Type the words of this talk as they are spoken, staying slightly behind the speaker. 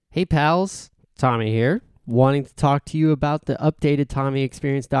Hey pals, Tommy here, wanting to talk to you about the updated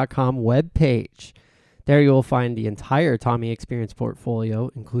TommyExperience.com webpage. There you will find the entire Tommy Experience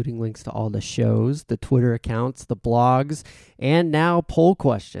portfolio, including links to all the shows, the Twitter accounts, the blogs, and now poll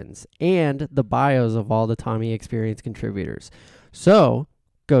questions, and the bios of all the Tommy Experience contributors. So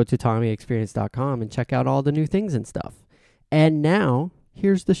go to TommyExperience.com and check out all the new things and stuff. And now,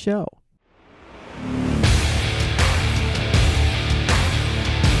 here's the show.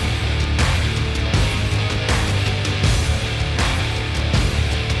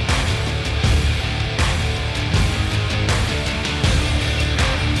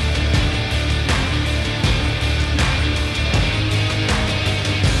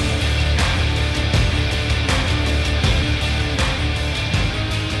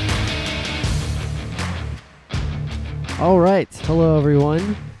 All right. Hello,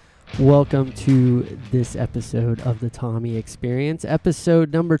 everyone. Welcome to this episode of the Tommy Experience,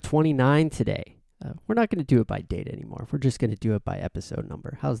 episode number 29 today. We're not going to do it by date anymore. We're just going to do it by episode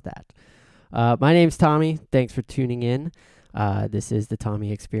number. How's that? My name's Tommy. Thanks for tuning in. This is the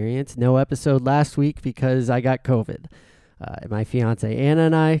Tommy Experience. No episode last week because I got COVID. My fiance Anna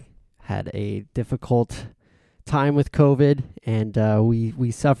and I had a difficult time with COVID, and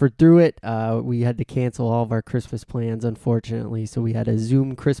we suffered through it. We had to cancel all of our Christmas plans, unfortunately, so we had a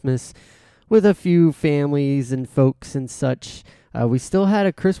Zoom Christmas with a few families and folks and such. We still had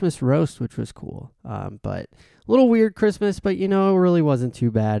a Christmas roast, which was cool, but a little weird Christmas, but it really wasn't too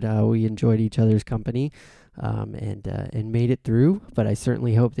bad. We enjoyed each other's company and made it through, but I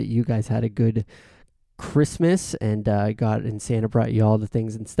certainly hope that you guys had a good Christmas and God and Santa brought you all the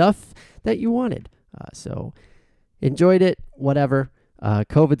things and stuff that you wanted. So enjoyed it, whatever.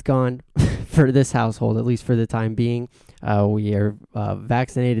 COVID's gone for this household, at least for the time being. We are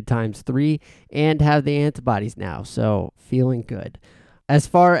vaccinated times 3 and have the antibodies now, so feeling good. As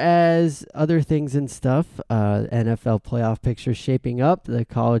far as other things and stuff, NFL playoff pictures shaping up. The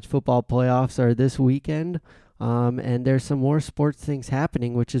college football playoffs are this weekend. And there's some more sports things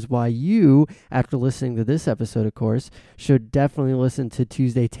happening, which is why you, after listening to this episode, of course, should definitely listen to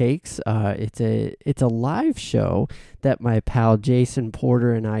Tuesday Takes. It's a live show that my pal Jason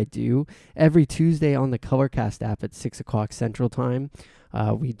Porter and I do every Tuesday on the Colorcast app at 6 o'clock Central Time.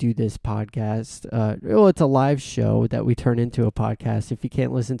 We do this podcast. It's a live show that we turn into a podcast. If you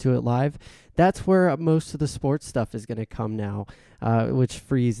can't listen to it live, that's where most of the sports stuff is going to come now, which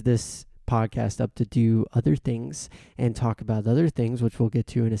frees this podcast up to do other things and talk about other things, which we'll get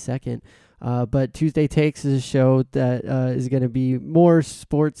to in a second. But Tuesday Takes is a show that is going to be more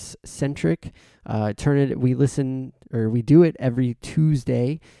sports centric. We do it every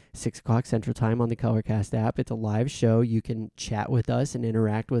Tuesday, 6 o'clock Central Time on the Colorcast app. It's a live show. You can chat with us and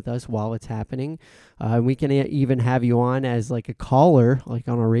interact with us while it's happening. We can even have you on as like a caller, like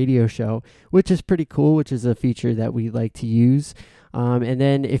on a radio show, which is pretty cool, which is a feature that we like to use. And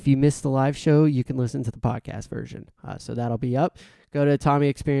then if you miss the live show, you can listen to the podcast version. So that'll be up. Go to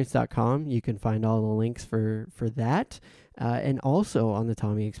TommyExperience.com. You can find all the links for that. And also on the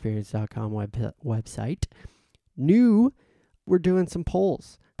TommyExperience.com website. We're doing some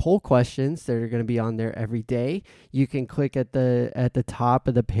poll questions that are going to be on there every day. You can click at the top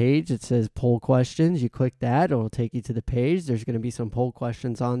of the page. It says poll questions. You click that, it'll take you to the page. There's going to be some poll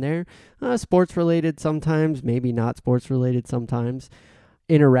questions on there. Sports related sometimes, maybe not sports related sometimes.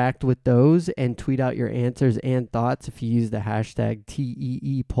 Interact with those and tweet out your answers and thoughts if you use the hashtag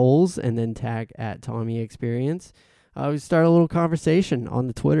TEE polls and then tag at Tommy Experience. We start a little conversation on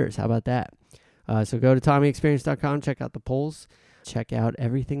the Twitters. How about that? So go to TommyExperience.com, check out the polls. Check out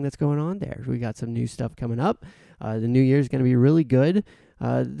everything that's going on there. We got some new stuff coming up. The new year is going to be really good.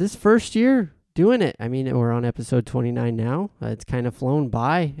 This first year doing it. I mean, we're on episode 29 now. It's kind of flown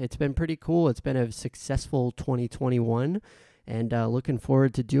by. It's been pretty cool. It's been a successful 2021 and looking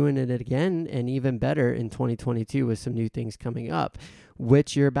forward to doing it again and even better in 2022 with some new things coming up,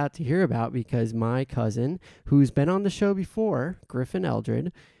 which you're about to hear about because my cousin, who's been on the show before, Griffin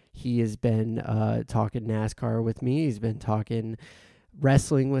Eldred, he has been talking NASCAR with me. He's been talking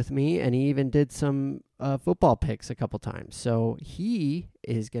wrestling with me, and he even did some football picks a couple times. So he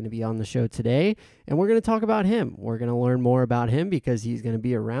is going to be on the show today, and we're going to talk about him. We're going to learn more about him because he's going to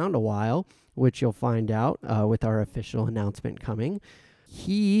be around a while, which you'll find out with our official announcement coming.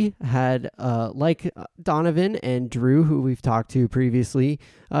 He had, like Donovan and Drew, who we've talked to previously,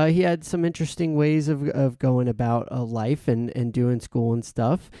 he had some interesting ways of going about life and doing school and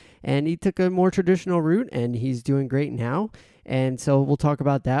stuff. And he took a more traditional route, and he's doing great now. And so we'll talk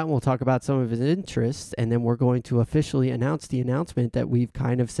about that, and we'll talk about some of his interests, and then we're going to officially announce the announcement that we've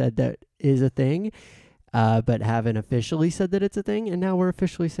kind of said that is a thing. but haven't officially said that it's a thing, and now we're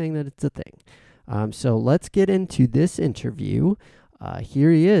officially saying that it's a thing. So let's get into this interview.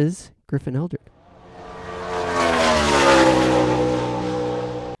 Here he is, Griffin Eldred.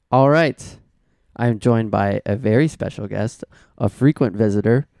 All right. I'm joined by a very special guest, a frequent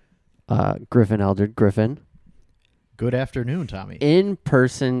visitor, Griffin Eldred. Griffin. Good afternoon, Tommy.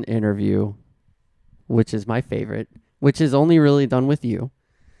 In-person interview, which is my favorite, which is only really done with you.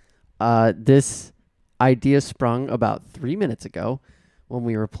 This idea sprung about 3 minutes ago when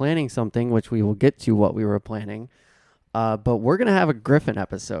we were planning something, which we will get to what we were planning. But we're going to have a Griffin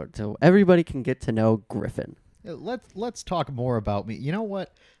episode, so everybody can get to know Griffin. Let's talk more about me. You know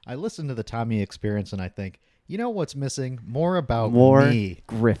what? I listened to the Tommy Experience and I think, you know what's missing? More about me.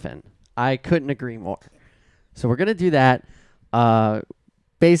 Griffin. I couldn't agree more. So we're going to do that.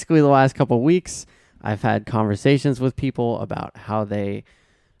 Basically, the last couple of weeks, I've had conversations with people about how they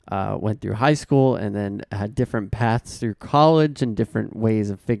went through high school and then had different paths through college and different ways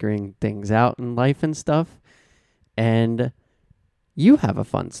of figuring things out in life and stuff. And you have a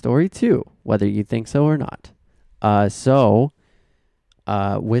fun story too, whether you think so or not. So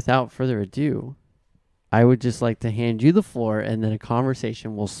without further ado, I would just like to hand you the floor and then a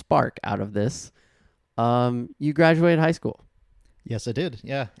conversation will spark out of this. You graduated high school. Yes, I did.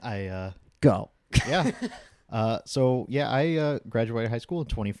 Yeah, I Go. Yeah. I graduated high school in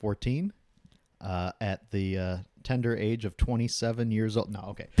 2014 at the tender age of 27 years old. No,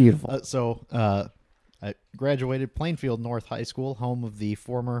 okay. Beautiful. I graduated Plainfield North High School, home of the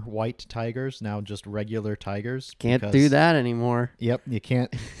former White Tigers, now just regular Tigers. Can't do that anymore. Yep, you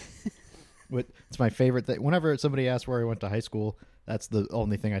can't. It's my favorite thing. Whenever somebody asks where I went to high school, that's the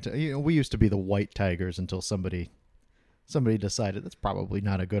only thing I tell. We used to be the White Tigers until somebody decided that's probably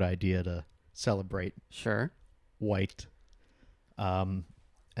not a good idea to celebrate. Sure. White. I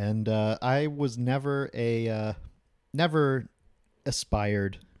was never never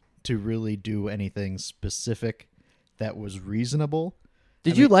aspired to really do anything specific that was reasonable.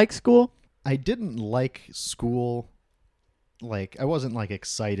 Did you like school? I didn't like school. Like, I wasn't like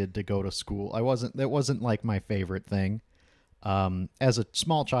excited to go to school. That wasn't like my favorite thing. As a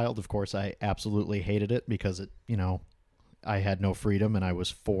small child, of course, I absolutely hated it because I had no freedom and I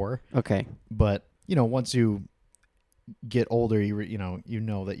was 4. Okay. But, once you get older, you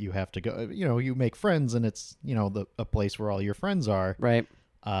know that you have to go, you make friends and it's, a place where all your friends are. Right.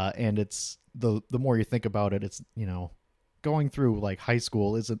 And it's the more you think about it, it's, going through like high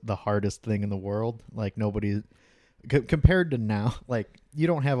school isn't the hardest thing in the world. Like nobody compared to now, like you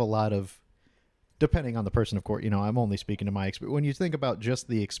don't have a lot of, depending on the person, of course, I'm only speaking to my experience. When you think about just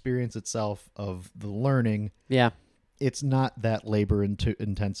the experience itself of the learning, yeah, it's not that labor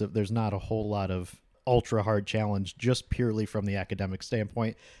intensive. There's not a whole lot of ultra hard challenge just purely from the academic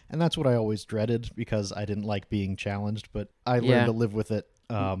standpoint. And that's what I always dreaded because I didn't like being challenged, but I learned to live with it.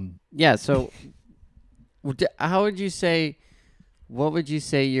 Yeah. So how would you say, what would you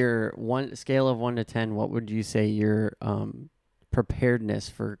say your scale of 1 to 10, what would you say your preparedness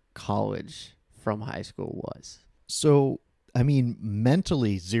for college from high school was? So, I mean,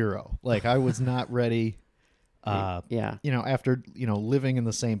 mentally 0. Like I was not ready. After, living in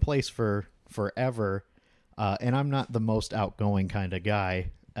the same place for forever. And I'm not the most outgoing kind of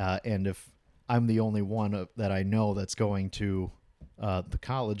guy. And if I'm the only one that I know that's going to the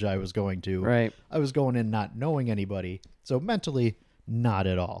college I was going to, right, I was going in not knowing anybody. So mentally, not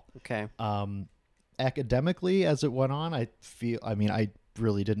at all. Okay. Academically, as it went on, I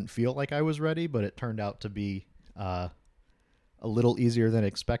really didn't feel like I was ready, but it turned out to be a little easier than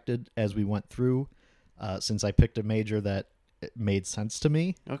expected as we went through, since I picked a major that it made sense to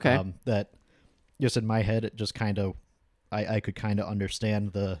me. Okay. That just in my head, it just kind of, I could kind of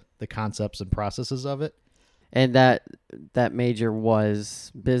understand the concepts and processes of it. And that major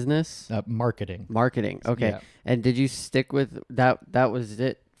was business? Marketing. Marketing. Okay. Yeah. And did you stick with that? That was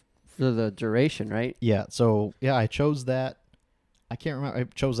it for the duration, right? Yeah. So, I chose that. I can't remember. I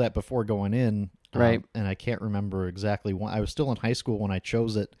chose that before going in. Right. And I can't remember exactly when. I was still in high school when I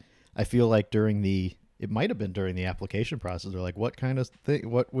chose it. I feel like it might have been during the application process. They're like, what kind of thing,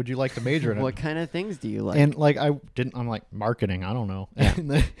 what would you like to major in? What kind of things do you like? And like, I'm like, marketing, I don't know.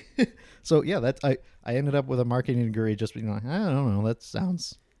 Yeah. So I ended up with a marketing degree just being like, I don't know, that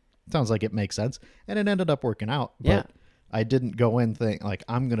sounds like it makes sense. And it ended up working out. But yeah. I didn't go in think like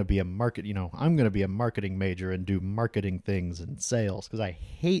I'm going to be a marketing major and do marketing things and sales because I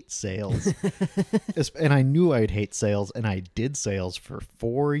hate sales. And I knew I'd hate sales, and I did sales for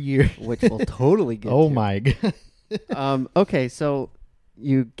 4 years. Which will totally get Oh to. my God. Okay, so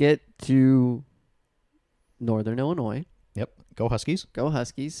you get to Northern Illinois. Yep. Go Huskies. Go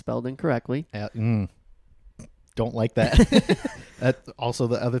Huskies, spelled incorrectly. don't like that. That also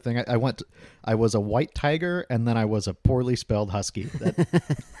the other thing. I was a white tiger, and then I was a poorly spelled husky.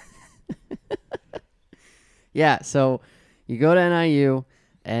 Yeah, so you go to NIU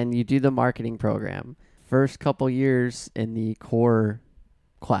and you do the marketing program. First couple years in the core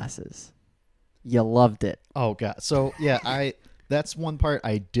classes, you loved it. Oh god. So yeah, that's one part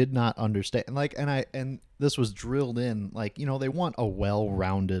I did not understand. Like, and this was drilled in. Like, they want a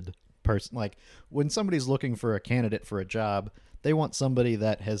well-rounded person. Like, when somebody's looking for a candidate for a job, they want somebody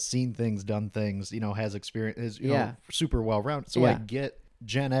that has seen things, done things, has experience, is super well-rounded. So I get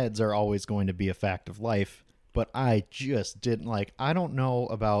gen eds are always going to be a fact of life, but I just didn't like. I don't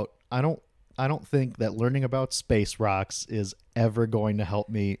think that learning about space rocks is ever going to help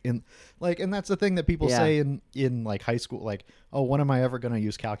me in and that's the thing that people say in like high school, like, oh, when am I ever going to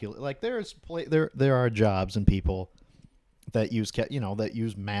use calculus? Like, there are jobs and people that use that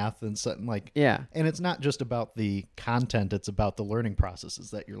use math and something like, and it's not just about the content, it's about the learning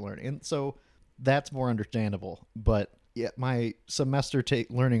processes that you're learning. And so that's more understandable. But my semester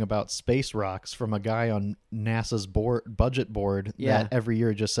learning about space rocks from a guy on NASA's budget board that every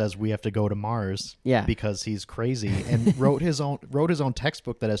year just says we have to go to Mars because he's crazy, and wrote his own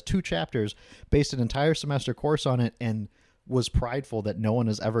textbook that has 2 chapters, based an entire semester course on it, and was prideful that no one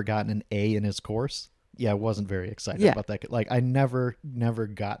has ever gotten an A in his course. I wasn't very excited about that. Like, I never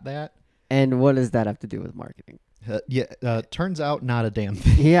got that. And what does that have to do with marketing? Turns out not a damn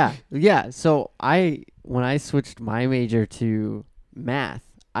thing. So when I switched my major to math,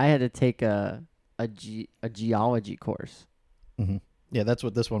 I had to take a geology course. Mm-hmm. Yeah, that's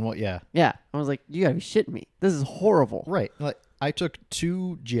what this one was. Yeah. I was like, you gotta be shitting me. This is horrible. Right. Like, I took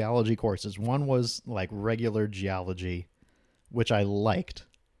 2 geology courses. One was like regular geology, which I liked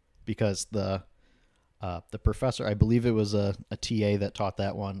because the professor, I believe it was a TA that taught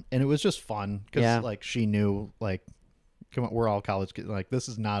that one, and it was just fun because like, she knew, like, come on, we're all college kids. Like, this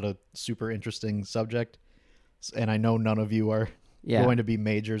is not a super interesting subject, and I know none of you are going to be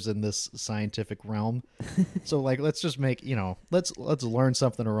majors in this scientific realm. So, like, let's just make let's learn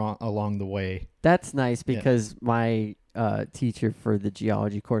something along the way. That's nice because my teacher for the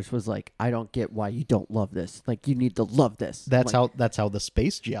geology course was like, I don't get why you don't love this. Like, you need to love this. That's how the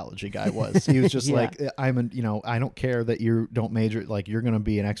space geology guy was. He was just like, I don't care that you don't major, like, you're going to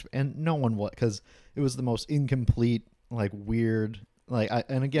be an expert. And no one was, because it was the most incomplete, like, weird, like,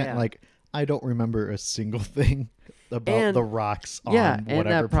 like, I don't remember a single thing about the rocks on whatever. And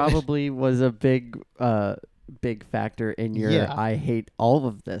that probably was a big factor in your I hate all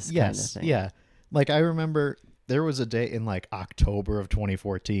of this kind of thing. Yeah. Like, I remember there was a day in like October of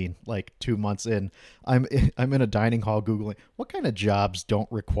 2014, like 2 months in, I'm in a dining hall Googling what kind of jobs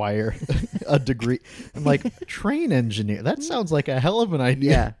don't require a degree. I'm like, train engineer. That sounds like a hell of an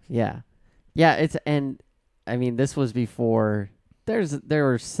idea. Yeah. And I mean, this was before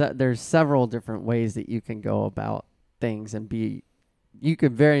there's several different ways that you can go about things and you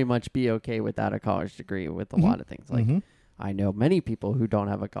could very much be okay without a college degree with a lot of things. Like, I know many people who don't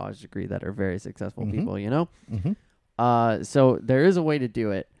have a college degree that are very successful people, So there is a way to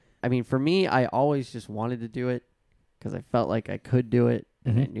do it. I mean, for me, I always just wanted to do it because I felt like I could do it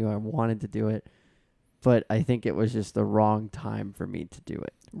and I knew I wanted to do it. But I think it was just the wrong time for me to do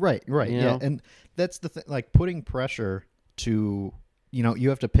it. Right. Yeah. And that's the thing, like, putting pressure to, you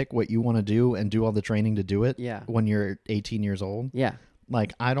have to pick what you want to do and do all the training to do it when you're 18 years old. Yeah.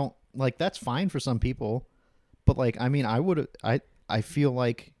 Like, I don't, like, that's fine for some people. But, like, I mean, I feel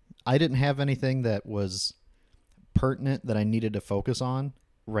like I didn't have anything that was pertinent that I needed to focus on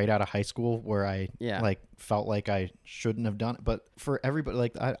right out of high school where I like felt like I shouldn't have done it. But for everybody,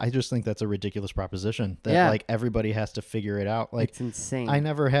 like, I just think that's a ridiculous proposition that like everybody has to figure it out. Like, it's insane. I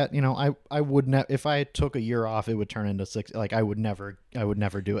never had, I would not, if I took a year off, it would turn into 6. Like, I would never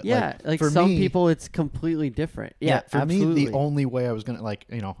do it. Yeah. Like for some people it's completely different. Yeah. For absolutely. me, the only way I was going to, like,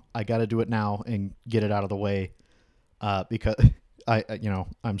 I got to do it now and get it out of the way. Because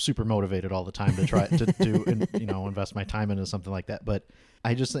I'm super motivated all the time to try to do and, invest my time into something like that. But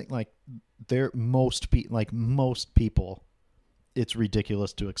I just think, like, most people, it's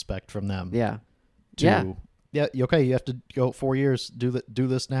ridiculous to expect from them. Okay, you have to go 4 years, do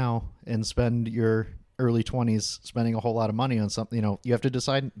this now, and spend your early 20s spending a whole lot of money on something. You have to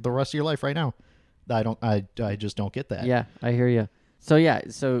decide the rest of your life right now. I just don't get that. Yeah, I hear you. So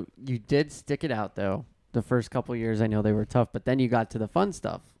you did stick it out though. The first couple of years, I know they were tough, but then you got to the fun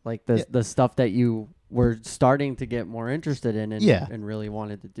stuff, like the stuff that you were starting to get more interested in and really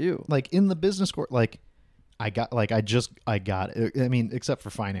wanted to do. Like, in the business course, like, I got it. I mean, except for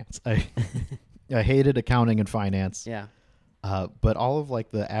finance. I hated accounting and finance. Yeah. But all of,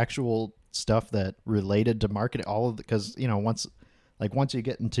 like, the actual stuff that related to marketing, all of because once you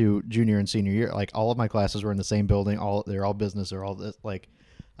get into junior and senior year, like all of my classes were in the same building, they're all business, they're all this, like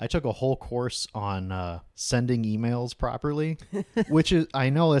I took a whole course on sending emails properly, which is, I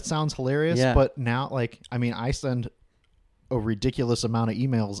know it sounds hilarious, but now, like, I mean, I send a ridiculous amount of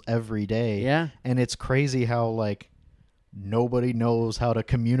emails every day. Yeah. And it's crazy how, like, nobody knows how to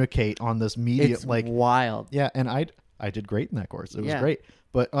communicate on this media. It's like wild. Yeah. And I did great in that course. It was great.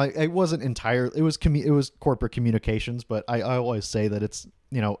 But I wasn't entirely, it was corporate communications, but I always say that it's,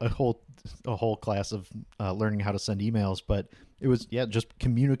 a whole class of learning how to send emails, but it was, just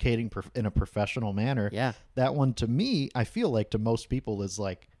communicating in a professional manner. Yeah. That one, to me, I feel like to most people is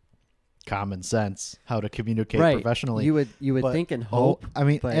like common sense, how to communicate professionally. You would think and hope. I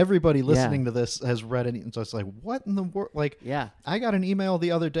mean, everybody listening to this has read it, and so it's like, what in the world? Like, I got an email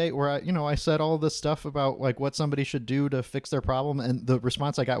the other day where I said all this stuff about like what somebody should do to fix their problem, and the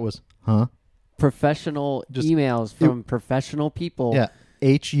response I got was, huh? Professional emails from professional people. Yeah.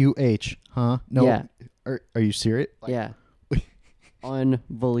 HUH, huh? No. Yeah. Are you serious? Like, yeah.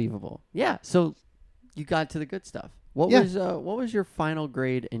 Unbelievable. Yeah. So you got to the good stuff. What was your final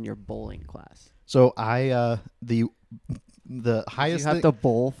grade in your bowling class? So I the highest. You have to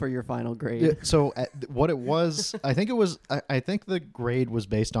bowl for your final grade. Yeah, so what it was, I think it was. I think the grade was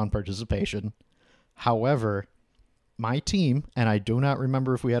based on participation. However, my team, and I do not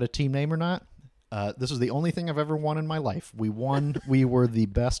remember if we had a team name or not. This was the only thing I've ever won in my life. We won. We were the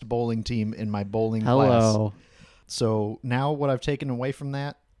best bowling team in my bowling class. So now what I've taken away from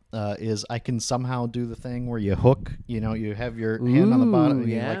that is I can somehow do the thing where you hook, you have your hand on the bottom and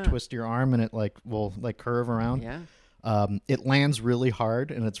you like twist your arm and it like will like curve around. Yeah. It lands really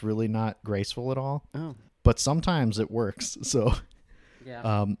hard and it's really not graceful at all. Oh. But sometimes it works. So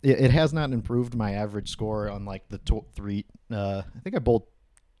it has not improved my average score on like the three. I think I bowled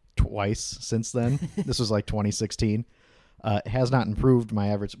twice since then. This was like 2016. It has not improved my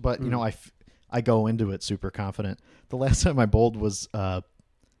average, but I go into it super confident. The last time I bowled was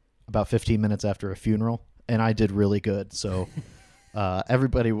about 15 minutes after a funeral, and I did really good. So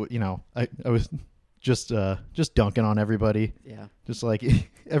everybody, I was just dunking on everybody. Yeah. Just like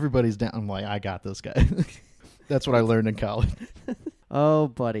everybody's down. I'm like, I got this guy. That's what I learned in college. Oh,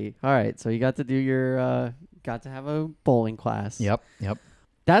 buddy. All right. So you got to do your, got to have a bowling class. Yep.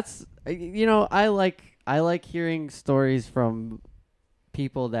 That's, I like hearing stories from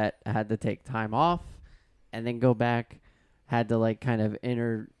people that had to take time off and then go back, had to like kind of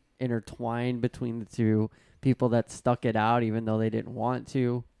intertwine between the two, people that stuck it out even though they didn't want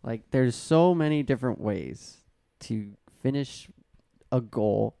to. Like, there's so many different ways to finish a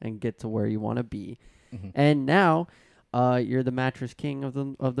goal and get to where you want to be. Mm-hmm. And now you're the mattress king of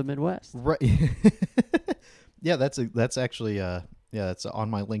the Midwest. Right. Yeah, that's actually that's on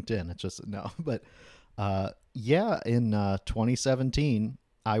my LinkedIn. It's just but in 2017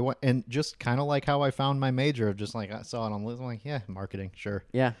 I went, and just kind of like how I found my major, of just like I saw it on the list, I'm like, marketing, sure.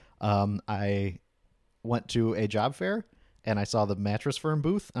 Yeah. I went to a job fair and I saw the mattress firm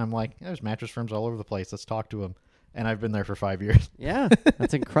booth. I'm like, there's mattress firms all over the place. Let's talk to them. And I've been there for 5 years. Yeah,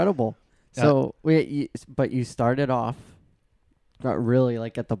 that's incredible. So, but you started off not really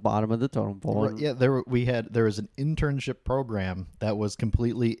like at the bottom of the totem pole. Right, yeah, there was an internship program that was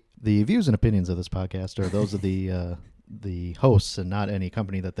completely, the views and opinions of this podcast are those of the hosts and not any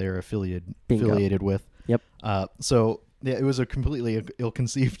company that they're affiliated with. Yep. So yeah, it was a completely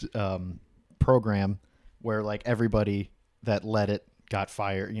ill-conceived program where like everybody that led it got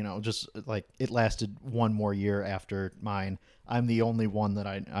fired. Just like it lasted one more year after mine. I'm the only one that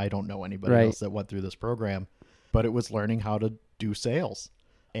I don't know anybody else that went through this program, but it was learning how to do sales.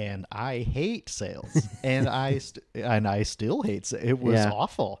 And I hate sales, and I still hate sales. It was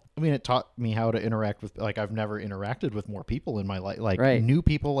awful. I mean, it taught me how to interact with, like, I've never interacted with more people in my life, like new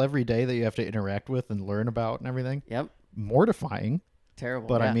people every day that you have to interact with and learn about and everything. Yep. Mortifying. Terrible.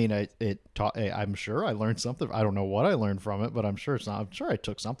 But I mean, it taught. I'm sure I learned something. I don't know what I learned from it, but I'm sure I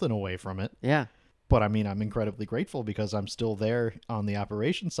took something away from it. Yeah. But I mean, I'm incredibly grateful because I'm still there on the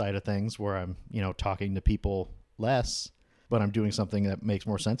operations side of things, where I'm, talking to people less, but I'm doing something that makes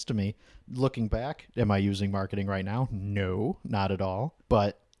more sense to me. Looking back, am I using marketing right now? No, not at all.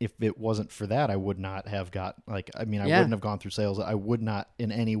 But if it wasn't for that, I would not have I wouldn't have gone through sales. I would not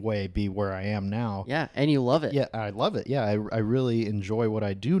in any way be where I am now. Yeah, and you love it. Yeah, I love it. Yeah, I really enjoy what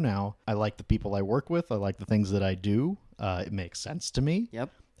I do now. I like the people I work with. I like the things that I do. It makes sense to me. Yep.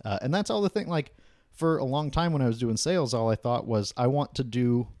 And that's all the thing. Like, for a long time when I was doing sales, all I thought was I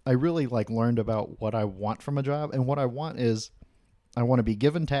really learned about what I want from a job. And what I want is I want to be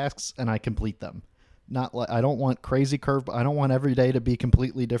given tasks and I complete them. Not like I don't want crazy curve. I don't want every day to be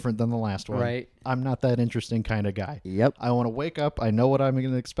completely different than the last one. Right. I'm not that interesting kind of guy. Yep. I want to wake up. I know what I'm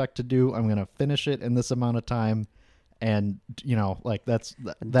going to expect to do. I'm going to finish it in this amount of time. And, like that's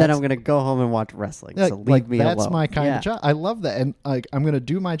Then I'm going to go home and watch wrestling. So leave me alone. That's my kind of job. I love that. And like, I'm going to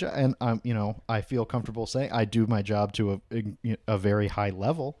do my job. And I feel comfortable saying I do my job to a very high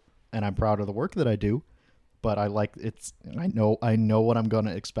level, and I'm proud of the work that I do. But I know what I'm going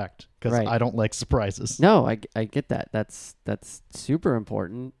to expect because I don't like surprises. No, I get that. That's super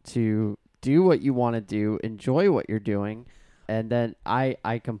important to do what you want to do, enjoy what you're doing. And then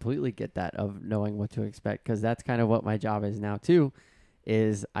I completely get that of knowing what to expect, because that's kind of what my job is now too,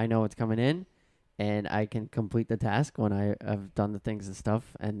 is I know what's coming in and I can complete the task when I have done the things and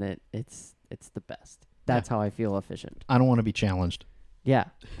stuff, and that it's the best. That's how I feel efficient. I don't want to be challenged. Yeah.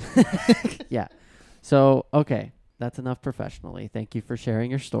 Yeah. So, okay, that's enough professionally. Thank you for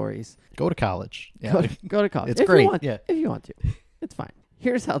sharing your stories. Go to college. Yeah. Go to college. It's great. If you want to. It's fine.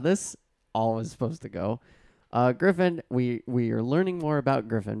 Here's how this all is supposed to go. Griffin, we are learning more about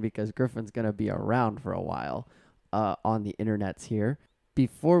Griffin because Griffin's going to be around for a while on the internets here.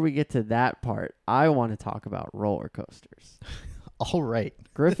 Before we get to that part, I want to talk about roller coasters. All right.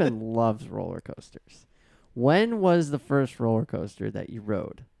 Griffin loves roller coasters. When was the first roller coaster that you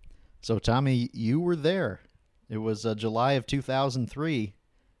rode? So, Tommy, you were there. It was July of 2003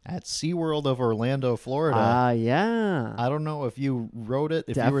 at SeaWorld of Orlando, Florida. Yeah. I don't know if you rode it,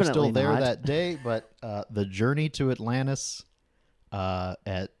 if you were Definitely still there not. that day, but the Journey to Atlantis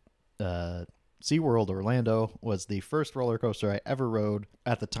at SeaWorld Orlando was the first roller coaster I ever rode.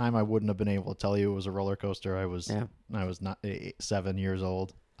 At the time, I wouldn't have been able to tell you it was a roller coaster. I was not 7 years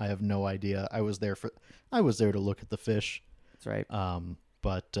old. I have no idea. I was there to look at the fish. That's right.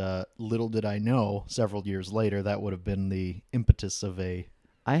 But little did I know, several years later, that would have been the impetus of a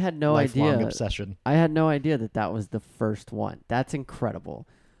I had no lifelong idea. obsession. I had no idea that was the first one. That's incredible.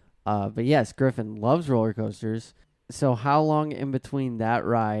 But yes, Griffin loves roller coasters. So how long in between that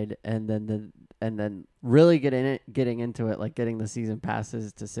ride and then really getting into it, like getting the season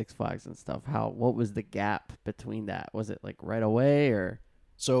passes to Six Flags and stuff? What was the gap between that? Was it like right away or?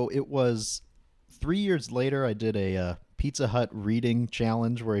 So it was 3 years later. I did a Pizza Hut reading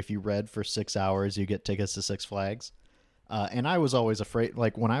challenge where if you read for 6 hours, you get tickets to Six Flags. And I was always afraid,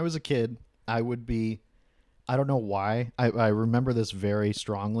 like when I was a kid, I don't know why. I remember this very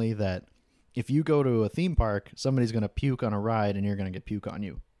strongly, that if you go to a theme park, somebody's going to puke on a ride and you're going to get puke on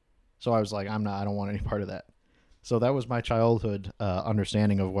you. So I was like, I don't want any part of that. So that was my childhood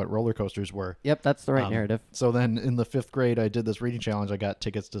understanding of what roller coasters were. Yep, that's the right narrative. So then in the 5th grade, I did this reading challenge. I got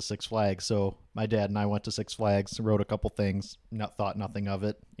tickets to Six Flags. So my dad and I went to Six Flags, rode a couple things, thought nothing of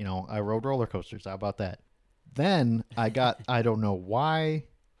it. I rode roller coasters. How about that? Then I don't know why,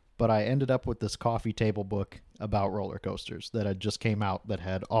 but I ended up with this coffee table book about roller coasters that had just came out that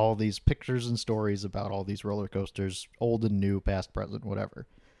had all these pictures and stories about all these roller coasters, old and new, past, present, whatever.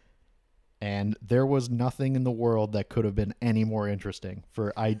 And there was nothing in the world that could have been any more interesting.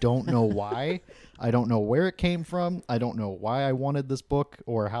 I don't know why. I don't know where it came from. I don't know why I wanted this book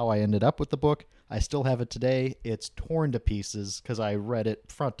or how I ended up with the book. I still have it today. It's torn to pieces because I read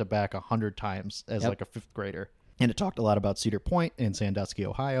it front to back 100 times as like a 5th grader. And it talked a lot about Cedar Point in Sandusky,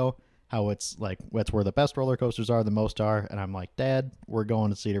 Ohio, how it's like, that's where the best roller coasters are, the most are. And I'm like, Dad, we're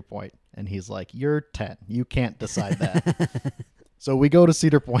going to Cedar Point. And he's like, you're 10. You can't decide that. So we go to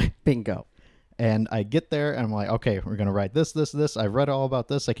Cedar Point. Bingo. And I get there and I'm like, okay, we're going to ride this. I read all about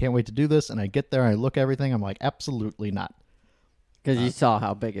this. I can't wait to do this. And I get there and I look at everything. I'm like, absolutely not. Because you saw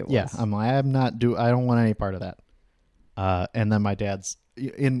how big it was. Yeah. I'm like, I don't want any part of that. And then my dad's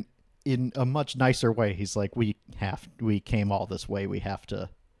in a much nicer way. He's like, we came all this way. We have to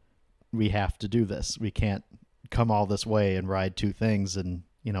do this. We can't come all this way and ride 2 things and,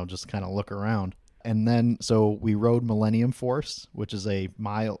 just kind of look around. And then, so we rode Millennium Force, which is a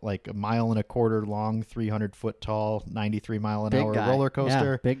mile and a quarter long, 300-foot tall, 93 mile an hour roller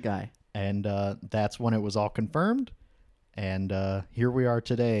coaster. Yeah, big guy. And that's when it was all confirmed. And here we are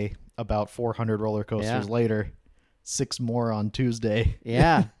today, about 400 roller coasters later, 6 more on Tuesday.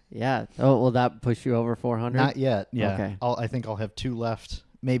 Yeah, yeah. Oh, will that push you over 400? Not yet. Yeah. Okay. I think I'll have 2 left,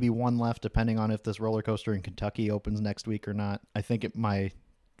 maybe 1 left, depending on if this roller coaster in Kentucky opens next week or not. I think my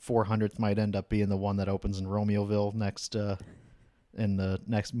 400th might end up being the one that opens in Romeoville in the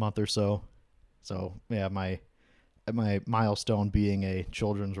next month or so. So yeah, my milestone being a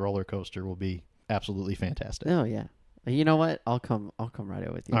children's roller coaster will be absolutely fantastic. Oh yeah. You know what? I'll come ride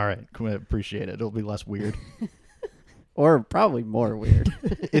it with you. All right, appreciate it. It'll be less weird, or probably more weird.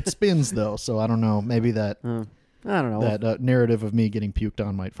 It spins though, so I don't know. Maybe that I don't know. that narrative of me getting puked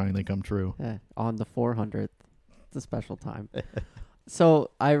on might finally come true. On the 400th. It's a special time.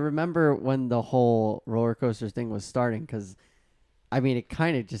 So I remember when the whole roller coaster thing was starting because, I mean, it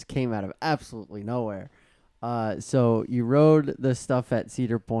kind of just came out of absolutely nowhere. So you rode the stuff at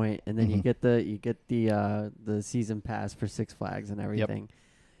Cedar Point, and then you get the season pass for Six Flags and everything.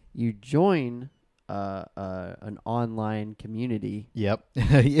 You join an online community. Yep.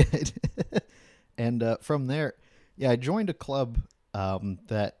 And from there, I joined a club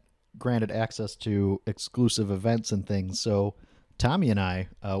that granted access to exclusive events and things. So Tommy and I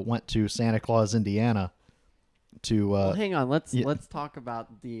went to Santa Claus, Indiana. Well, hang on. Let's talk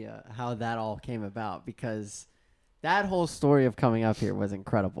about the how that all came about, because that whole story of coming up here was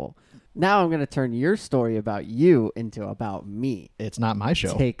incredible. Now I'm going to turn your story about you into about me. It's not my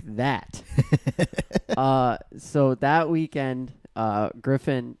show. Take that. So that weekend,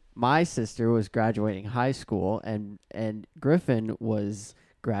 Griffin, my sister, was graduating high school, and Griffin was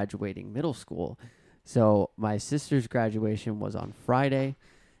graduating middle school. So my sister's graduation was on Friday,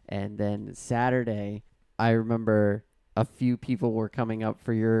 and then Saturday, I remember a few people were coming up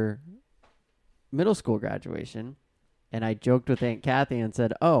for your middle school graduation, and I joked with Aunt Kathy and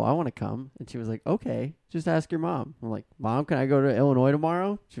said, "Oh, I want to come." And she was like, "Okay, just ask your mom." I'm like, "Mom, can I go to Illinois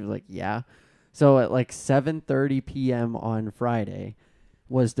tomorrow?" She was like, "Yeah." So at like 7:30 p.m. on Friday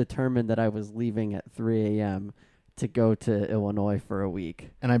was determined that I was leaving at 3 a.m. to go to Illinois for a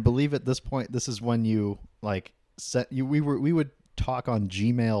week. And I believe at this point, this is when you we would talk on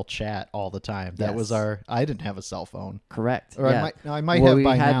Gmail chat all the time. That was I didn't have a cell phone. Correct. Or I might have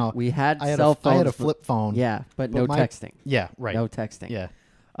by now. We had I cell phones. I had a flip phone. Yeah, but no texting. Yeah, right. No texting.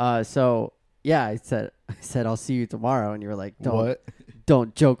 Yeah. So yeah, I said I'll see you tomorrow, and you were like,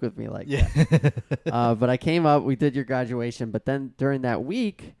 don't joke with me like that. But I came up, we did your graduation, but then during that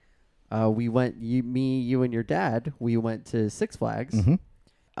week, we went, you and your dad, we went to Six Flags. Mm-hmm.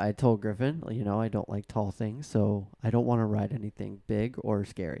 I told Griffin, I don't like tall things, so I don't want to ride anything big or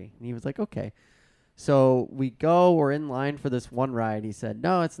scary. And he was like, okay. So we're in line for this one ride. He said,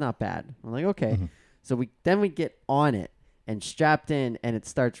 no, it's not bad. I'm like, okay. Mm-hmm. So we get on it and strapped in, and it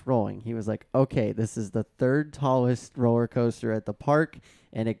starts rolling. He was like, okay, this is the third tallest roller coaster at the park,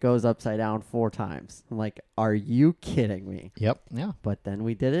 and it goes upside down 4 times. I'm like, are you kidding me? Yep. Yeah. But then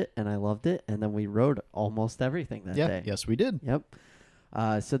we did it, and I loved it, and then we rode almost everything that day. Yes, we did. Yep.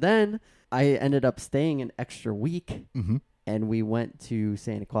 So then I ended up staying an extra week, and we went to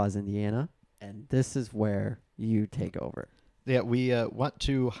Santa Claus, Indiana, and this is where you take over. Yeah, we went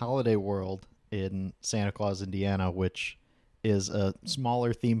to Holiday World in Santa Claus, Indiana, which is a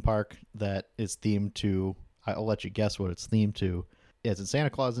smaller theme park that is themed to, I'll let you guess what it's themed to. It's in Santa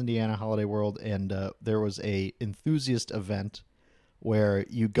Claus, Indiana, Holiday World, and there was a enthusiast event where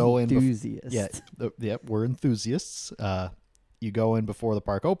you go in. We're enthusiasts. You go in before the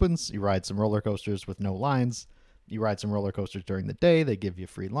park opens. You ride some roller coasters with no lines. You ride some roller coasters during the day. They give you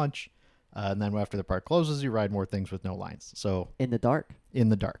free lunch. And then after the park closes, you ride more things with no lines. So in the dark? In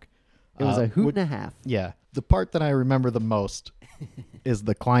the dark. It was a hoot and a half. Yeah. The part that I remember the most is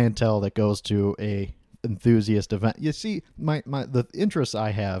the clientele that goes to a enthusiast event. You see, the interests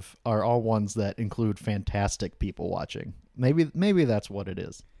I have are all ones that include fantastic people watching. Maybe that's what it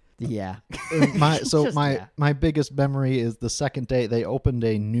is. Yeah. My biggest memory is the second day they opened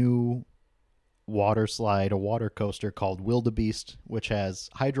a new water coaster called Wildebeest, which has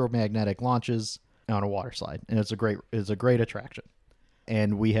hydromagnetic launches on a water slide, and it's a great attraction.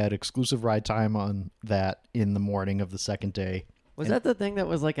 And we had exclusive ride time on that in the morning of the second day. Was that the thing that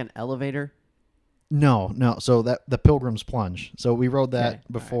was like an elevator? No. So that the Pilgrim's Plunge. So we rode that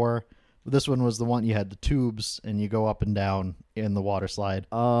before. Right. This one was the one you had the tubes and you go up and down in the water slide.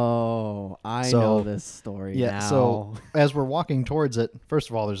 Oh, I know this story now. So as we're walking towards it,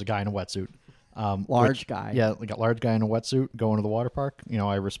 first of all, there's a guy in a wetsuit. Large guy. Yeah, like a large guy in a wetsuit going to the water park.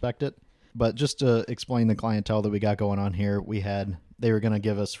 I respect it. But just to explain the clientele that we got going on here, they were going to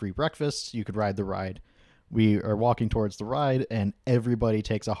give us free breakfast. You could ride the ride. We are walking towards the ride, and everybody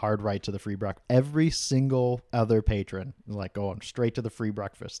takes a hard right to the free breakfast. Every single other patron, like going straight to the free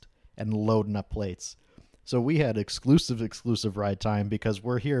breakfast and loading up plates. So we had exclusive ride time because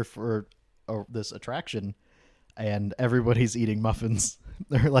we're here for this attraction, and everybody's eating muffins.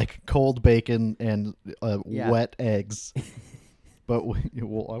 They're like cold bacon and wet eggs. But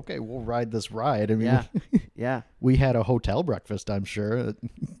we'll ride this ride. I mean, yeah. We had a hotel breakfast, I'm sure.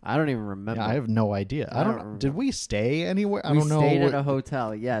 I don't even remember. Yeah, I have no idea. I don't. Did we stay anywhere? I don't know. We stayed at a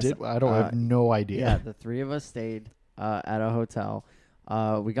hotel. Yes. I have no idea. Yeah, the three of us stayed at a hotel.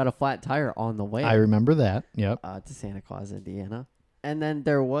 We got a flat tire on the way. I remember that. Yep. To Santa Claus, Indiana, and then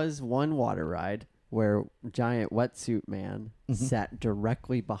there was one water ride where giant wetsuit man Mhm. sat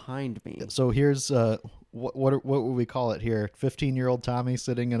directly behind me. So here's what would we call it here? 15-year-old Tommy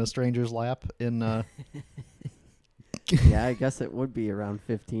sitting in a stranger's lap in Yeah, I guess it would be around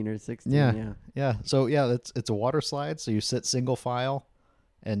 15 or 16. Yeah. Yeah. So yeah, it's a water slide. So you sit single file,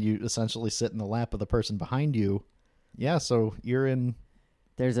 and you essentially sit in the lap of the person behind you. Yeah. So you're in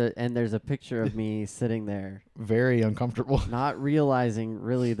There's a picture of me sitting there, very uncomfortable. not realizing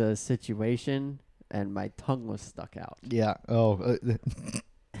really the situation, and my tongue was stuck out. Yeah. Oh.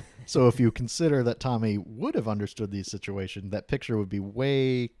 So if you consider that Tommy would have understood the situation, that picture would be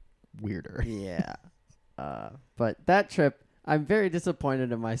way weirder. Yeah. But that trip, I'm very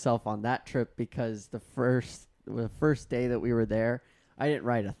disappointed in myself on that trip because the first day that we were there, I didn't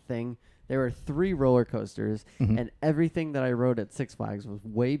ride a thing. There were 3 roller coasters, Mhm. and everything that I rode at Six Flags was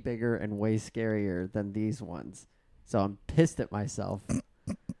way bigger and way scarier than these ones. So I'm pissed at myself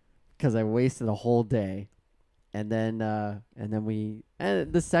because I wasted a whole day. And then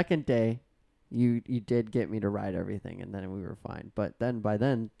the second day, you did get me to ride everything, and then we were fine. But then by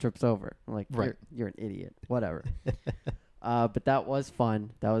then, trip's over. I'm like, Right. you're an idiot. Whatever. But that was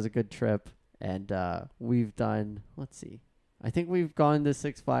fun. That was a good trip. And we've done, let's see. I think we've gone to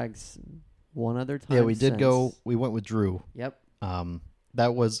Six Flags one other time. Yeah, we did since. go. We went with Drew. Yep.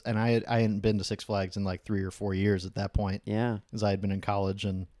 That was, and I hadn't been to Six Flags in like 3 or 4 years at that point, Yeah. because I had been in college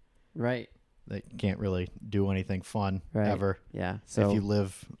and Right. they can't really do anything fun Right. ever Yeah. So if you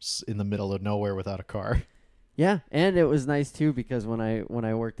live in the middle of nowhere without a car. yeah, and it was nice too because when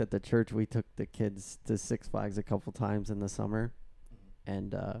I worked at the church, we took the kids to Six Flags a couple times in the summer,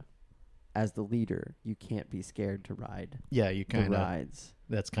 and as the leader, you can't be scared to ride Yeah, you the kind of. rides.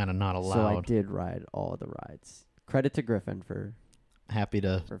 That's kind of not So I allowed. did ride all of the rides. Credit to Griffin for Happy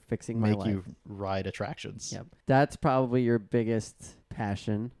to fixing my make life. you ride attractions. Yep. That's probably your biggest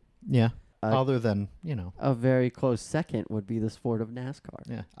passion. Yeah. Uh, Other than, A very close second would be the sport of NASCAR.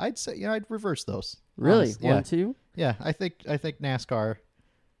 yeah, I'd say I'd reverse those. Really? Honest- 1, 2? Yeah. I think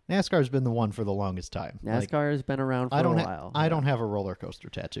NASCAR's been the one for the longest time. Like, NASCAR has been around for I don't a ha- while. I don't have a roller coaster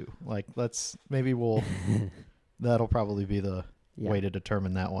tattoo. Like, that'll probably be the Yeah. way to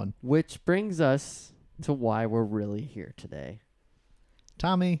determine that one. Which brings us to why we're really here today.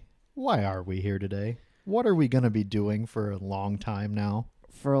 Tommy, why are we here today? What are we going to be doing for a long time now?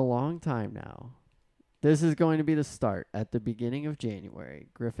 For a long time now. This is going to be the start at the beginning of January.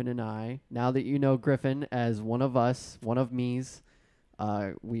 Griffin and I, now that you know Griffin as one of us, one of me's,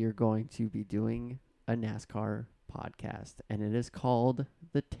 we are going to be doing a NASCAR podcast, and it is called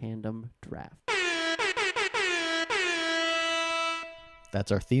the Tandem Draft.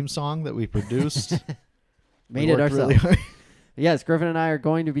 That's our theme song that we produced. Made We it worked really ourselves. hard. Yes, Griffin and I are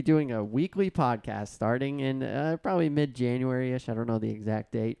going to be doing a weekly podcast starting in probably mid-January-ish. I don't know the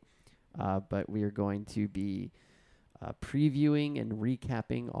exact date, but we are going to be previewing and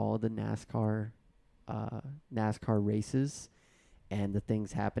recapping all of the NASCAR races and the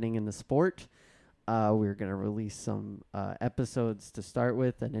things happening in the sport. We're going to release some episodes to start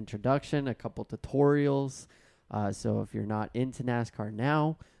with, an introduction, a couple tutorials. So if you're not into NASCAR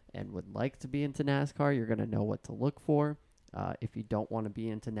now and would like to be into NASCAR, you're going to know what to look for. If you don't want to be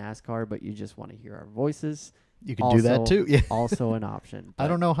into NASCAR, but you just want to hear our voices, You can do that Also- too. Yeah. also an option. I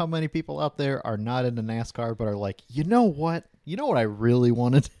don't know how many people out there are not into NASCAR, but are like, you know what? You know what I really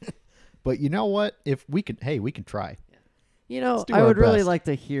wanted? But you know what? If we can, hey, we can try. Let's do I our would really best. like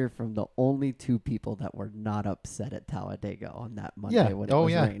to hear from the only 2 people that were not upset at Talladega on that Monday when it Oh,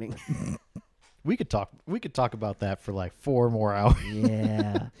 was yeah. raining. We could talk about that for like 4 more hours.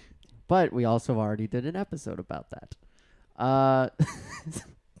 Yeah. But we also already did an episode about that.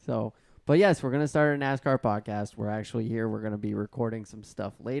 But yes, we're going to start a NASCAR podcast. We're actually here. We're going to be recording some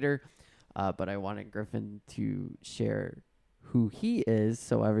stuff later. But I wanted Griffin to share who he is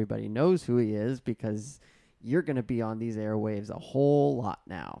so everybody knows who he is, because you're going to be on these airwaves a whole lot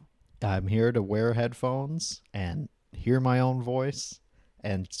now. I'm here to wear headphones and hear my own voice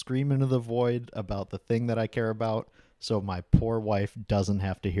and scream into the void about the thing that I care about, so my poor wife doesn't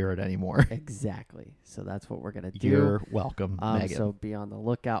have to hear it anymore. Exactly. So that's what we're going to do. You're welcome, Megan. So be on the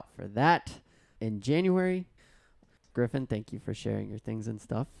lookout for that in January. Griffin, thank you for sharing your things and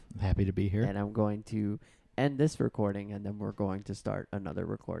stuff. I'm happy to be here. And I'm going to end this recording, and then we're going to start another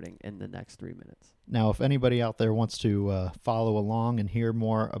recording in the next 3 minutes. Now, if anybody out there wants to follow along and hear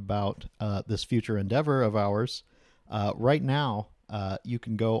more about this future endeavor of ours, right now you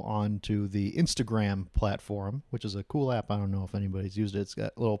can go on to the Instagram platform, which is a cool app. I don't know if anybody's used it. It's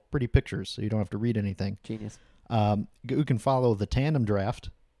got little pretty pictures, so you don't have to read anything. Genius. You can follow the Tandem Draft,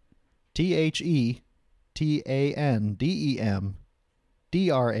 TheTandemDraft,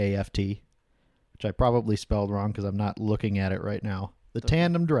 which I probably spelled wrong because I'm not looking at it right now. The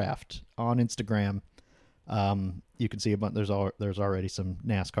Tandem Draft on Instagram. You can see there's already some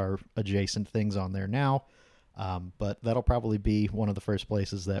NASCAR adjacent things on there now, but that'll probably be one of the first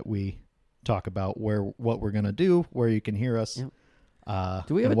places that we talk about what we're gonna do, where you can hear us, do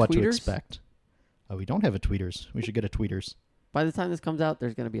we have and what to tweeters? expect. We don't have a tweeters. We should get a tweeters. By the time this comes out,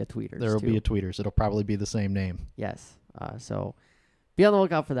 there's going to be a tweeters. There will be a tweeters. It'll probably be the same name. Yes. So be on the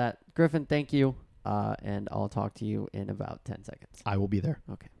lookout for that. Griffin, thank you. And I'll talk to you in about 10 seconds. I will be there.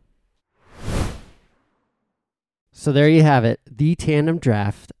 Okay. So there you have it. The Tandem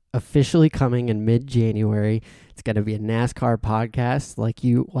Draft officially coming in mid-January. It's going to be a NASCAR podcast. Like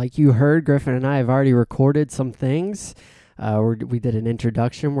you heard, Griffin and I have already recorded some things. We did an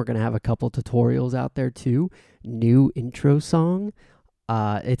introduction. We're going to have a couple tutorials out there too. New intro song.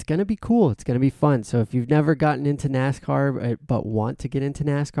 It's going to be cool. It's going to be fun. So if you've never gotten into NASCAR but want to get into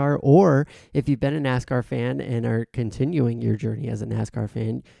NASCAR, or if you've been a NASCAR fan and are continuing your journey as a NASCAR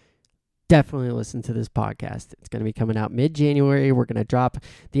fan, definitely listen to this podcast. It's going to be coming out mid-January. We're going to drop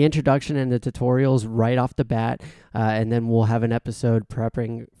the introduction and the tutorials right off the bat, and then we'll have an episode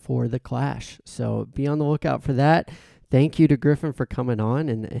prepping for the Clash. So be on the lookout for that. Thank you to Griffin for coming on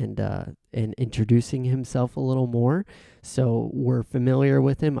and introducing himself a little more. So we're familiar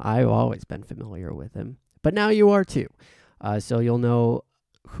with him. I've always been familiar with him, but now you are too. So you'll know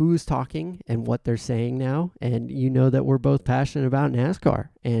who's talking and what they're saying now, and you know that we're both passionate about NASCAR,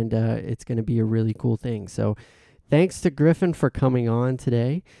 and it's going to be a really cool thing. So thanks to Griffin for coming on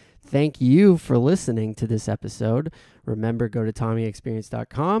today. Thank you for listening to this episode. Remember, go to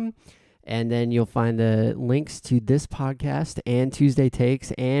TommyExperience.com. And then you'll find the links to this podcast and Tuesday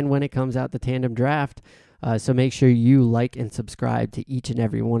Takes, and when it comes out, the Tandem Draft. So make sure you like and subscribe to each and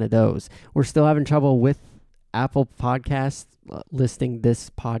every one of those. We're still having trouble with Apple Podcasts listing this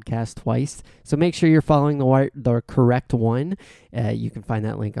podcast twice. So make sure you're following the correct one. You can find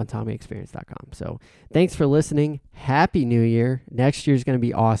that link on TommyExperience.com. So thanks for listening. Happy New Year. Next year is going to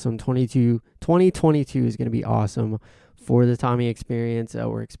be awesome. 2022 is going to be awesome for the Tommy Experience.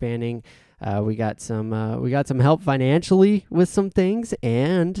 We're expanding. We got some help financially with some things,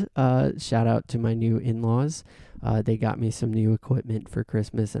 and shout out to my new in-laws. They got me some new equipment for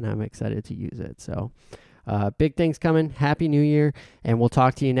Christmas, and I'm excited to use it. So big things coming. Happy New Year, and we'll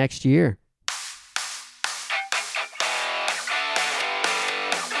talk to you next year.